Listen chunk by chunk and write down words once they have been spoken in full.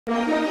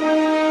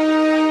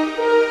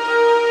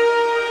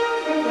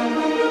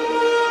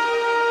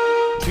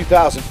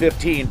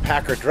2015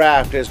 Packer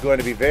draft is going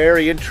to be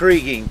very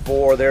intriguing,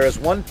 for there is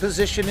one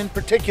position in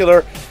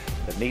particular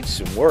that needs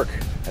some work,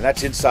 and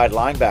that's inside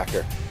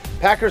linebacker.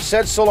 Packers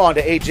said so long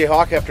to A.J.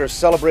 Hawk after a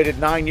celebrated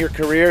 9-year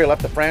career. He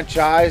left the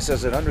franchise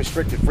as an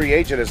unrestricted free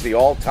agent as the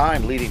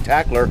all-time leading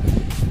tackler.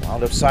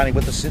 Wound up signing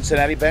with the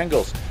Cincinnati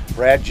Bengals.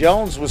 Brad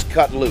Jones was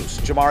cut loose.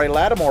 Jamari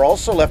Lattimore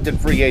also left in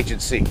free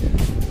agency.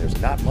 There's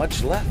not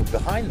much left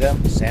behind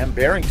them. Sam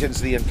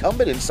Barrington's the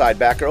incumbent inside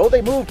backer. Oh,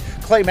 they moved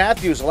Clay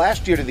Matthews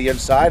last year to the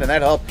inside, and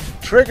that helped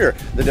trigger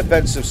the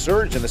defensive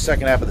surge in the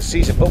second half of the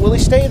season. But will he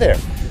stay there?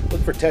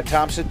 Look for Ted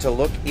Thompson to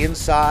look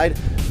inside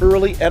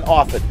early and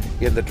often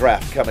in the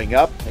draft coming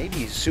up,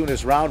 maybe as soon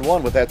as round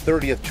one with that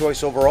 30th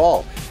choice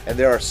overall. And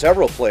there are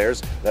several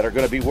players that are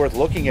going to be worth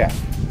looking at.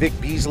 Vic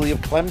Beasley of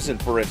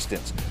Clemson, for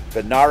instance.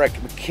 Benaric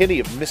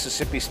McKinney of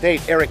Mississippi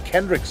State, Eric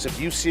Kendricks of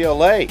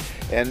UCLA,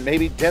 and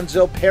maybe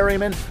Denzel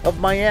Perryman of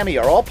Miami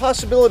are all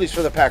possibilities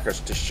for the Packers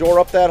to shore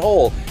up that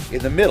hole in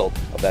the middle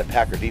of that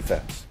Packer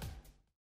defense.